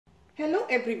Hello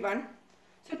everyone.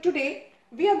 So today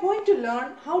we are going to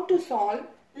learn how to solve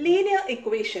linear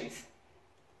equations.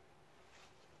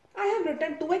 I have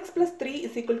written 2x plus 3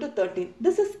 is equal to 13.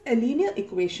 This is a linear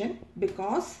equation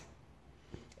because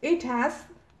it has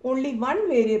only one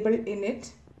variable in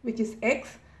it, which is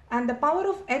x, and the power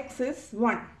of x is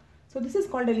 1. So this is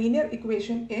called a linear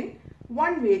equation in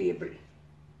one variable.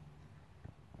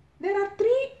 There are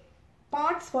three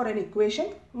parts for an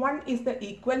equation. One is the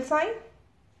equal sign.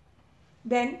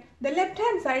 Then the left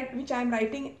hand side, which I am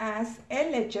writing as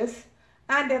LHS,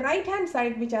 and the right hand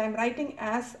side, which I am writing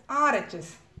as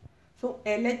RHS. So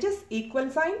LHS,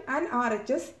 equal sign, and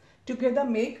RHS together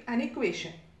make an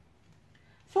equation.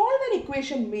 Solve an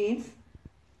equation means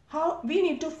how we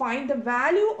need to find the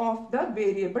value of the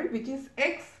variable, which is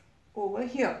x over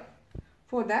here.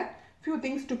 For that, few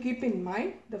things to keep in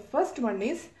mind. The first one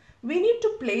is we need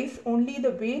to place only the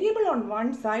variable on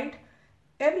one side.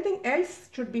 Everything else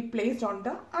should be placed on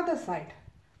the other side.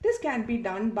 This can be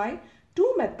done by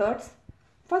two methods.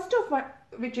 First of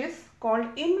which is called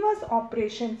inverse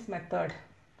operations method.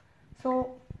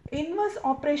 So inverse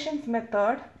operations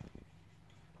method,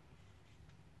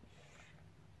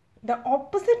 the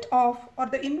opposite of or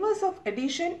the inverse of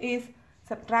addition is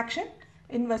subtraction.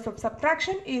 Inverse of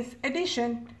subtraction is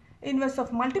addition. Inverse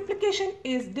of multiplication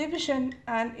is division,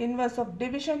 and inverse of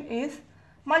division is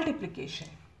multiplication.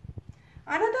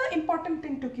 Another important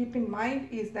thing to keep in mind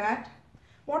is that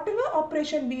whatever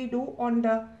operation we do on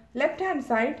the left hand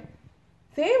side,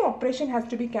 same operation has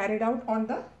to be carried out on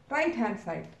the right hand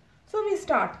side. So we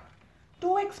start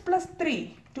 2x plus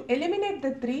 3. To eliminate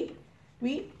the 3,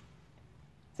 we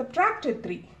subtracted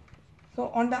 3. So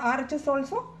on the RHS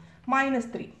also minus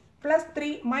 3. Plus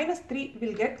 3 minus 3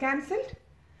 will get cancelled.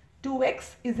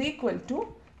 2x is equal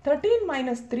to 13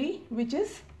 minus 3, which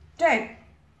is 10.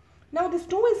 Now this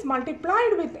 2 is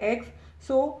multiplied with x,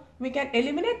 so we can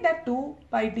eliminate that 2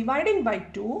 by dividing by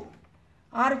 2.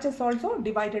 RHS also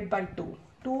divided by 2.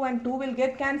 2 and 2 will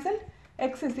get cancelled.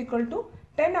 X is equal to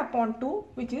 10 upon 2,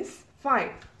 which is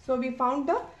 5. So we found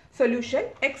the solution,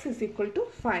 x is equal to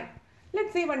 5.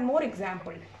 Let's see one more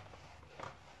example.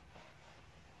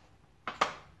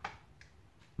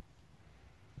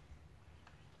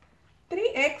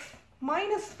 (3x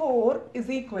minus 4 is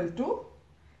equal to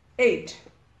 8).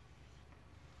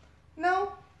 Now,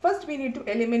 first we need to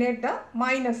eliminate the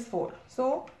minus 4.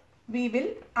 So, we will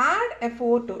add a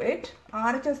 4 to it.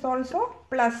 RHS also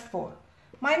plus 4.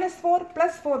 Minus 4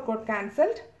 plus 4 got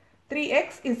cancelled.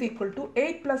 3x is equal to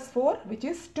 8 plus 4, which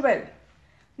is 12.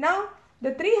 Now,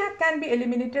 the 3 can be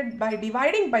eliminated by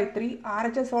dividing by 3.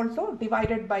 RHS also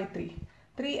divided by 3.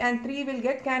 3 and 3 will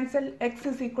get cancelled. X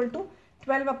is equal to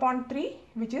 12 upon 3,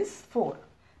 which is 4.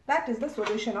 That is the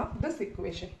solution of this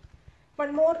equation.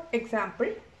 One more example.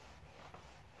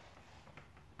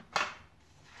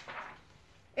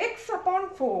 X upon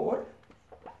 4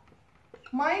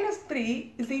 minus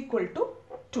 3 is equal to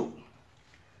 2.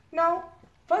 Now,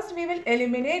 first we will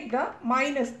eliminate the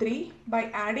minus 3 by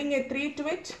adding a 3 to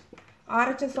it.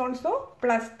 RHS also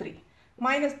plus 3.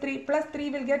 Minus 3 plus 3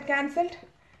 will get cancelled.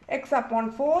 X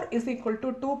upon 4 is equal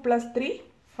to 2 plus 3,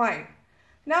 5.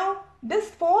 Now, this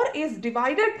 4 is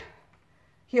divided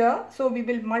here. So, we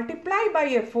will multiply by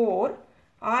a 4.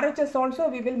 RHS also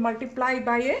we will multiply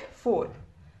by a 4.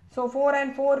 So 4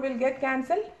 and 4 will get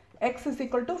cancelled. X is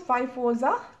equal to 5 4s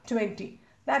are 20.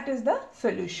 That is the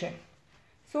solution.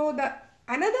 So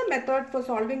another method for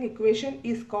solving equation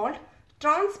is called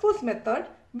transpose method,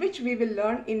 which we will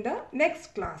learn in the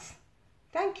next class.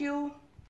 Thank you.